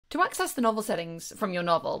To access the novel settings from your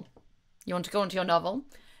novel, you want to go into your novel,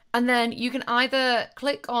 and then you can either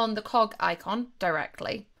click on the cog icon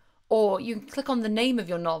directly, or you can click on the name of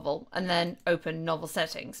your novel and then open novel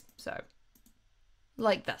settings. So,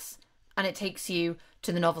 like this. And it takes you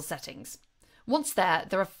to the novel settings. Once there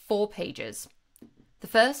are 4 pages. The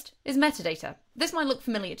first is metadata. This might look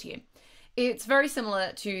familiar to you. It's very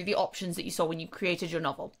similar to the options that you saw when you created your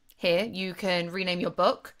novel. Here, you can rename your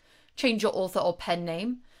book, change your author or pen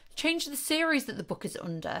name, change the series that the book is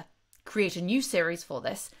under, create a new series for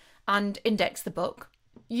this, and index the book.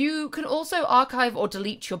 You can also archive or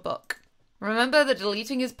delete your book. Remember that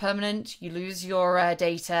deleting is permanent, you lose your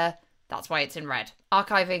data, that's why it's in red.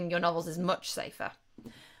 Archiving your novels is much safer.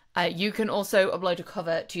 You can also upload a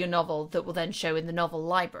cover to your novel that will then show in the novel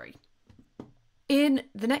library. In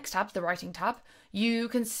the next tab, the writing tab, you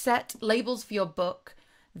can set labels for your book,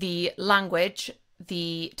 the language,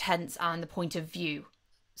 the tense, and the point of view.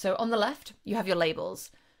 So on the left, you have your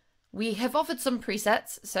labels. We have offered some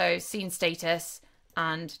presets, so scene status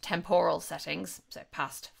and temporal settings, so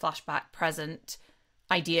past, flashback, present,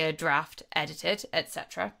 idea, draft, edited,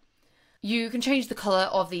 etc. You can change the colour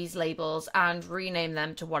of these labels and rename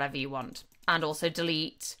them to whatever you want, and also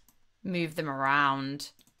delete, move them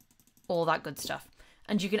around, all that good stuff.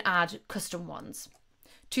 And you can add custom ones.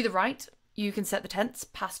 To the right, you can set the tense,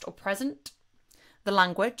 past or present, the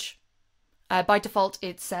language. By default,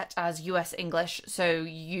 it's set as US English, so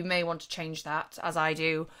you may want to change that, as I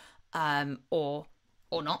do, or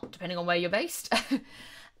not, depending on where you're based.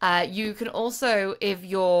 You can also, if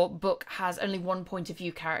your book has only one point of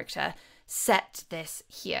view character, set this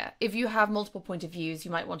here. If you have multiple point of views,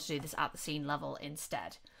 you might want to do this at the scene level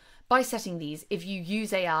instead. By setting these, if you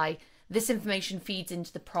use AI, this information feeds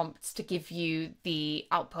into the prompts to give you the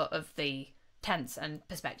output of the tense and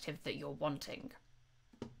perspective that you're wanting.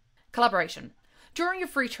 Collaboration. During your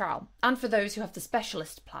free trial, and for those who have the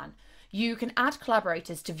specialist plan, you can add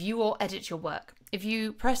collaborators to view or edit your work. If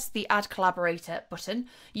you press the Add Collaborator button,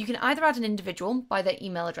 you can either add an individual by their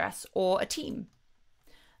email address or a team.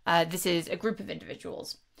 This is a group of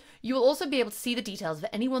individuals. You will also be able to see the details of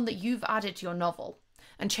anyone that you've added to your novel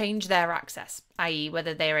and change their access, i.e.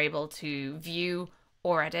 whether they are able to view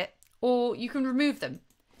or edit, or you can remove them.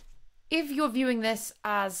 If you're viewing this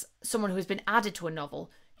as someone who has been added to a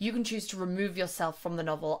novel, you can choose to remove yourself from the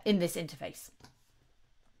novel in this interface.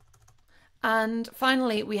 And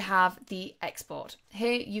finally, we have the export.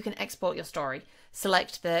 Here you can export your story.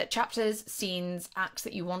 Select the chapters, scenes, acts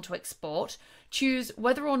that you want to export. Choose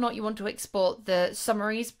whether or not you want to export the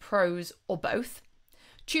summaries, prose, or both.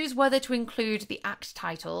 Choose whether to include the act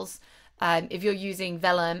titles. If you're using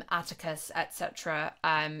Vellum, Atticus, etc.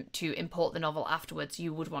 To import the novel afterwards,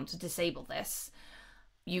 you would want to disable this.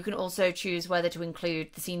 You can also choose whether to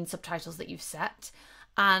include the scene subtitles that you've set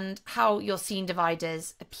and how your scene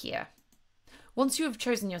dividers appear. Once you have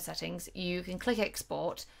chosen your settings, you can click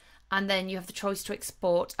export, and then you have the choice to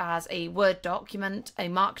export as a Word document, a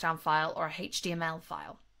Markdown file, or a HTML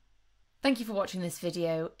file. Thank you for watching this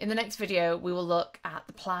video. In the next video, we will look at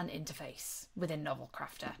the plan interface within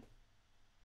Novelcrafter.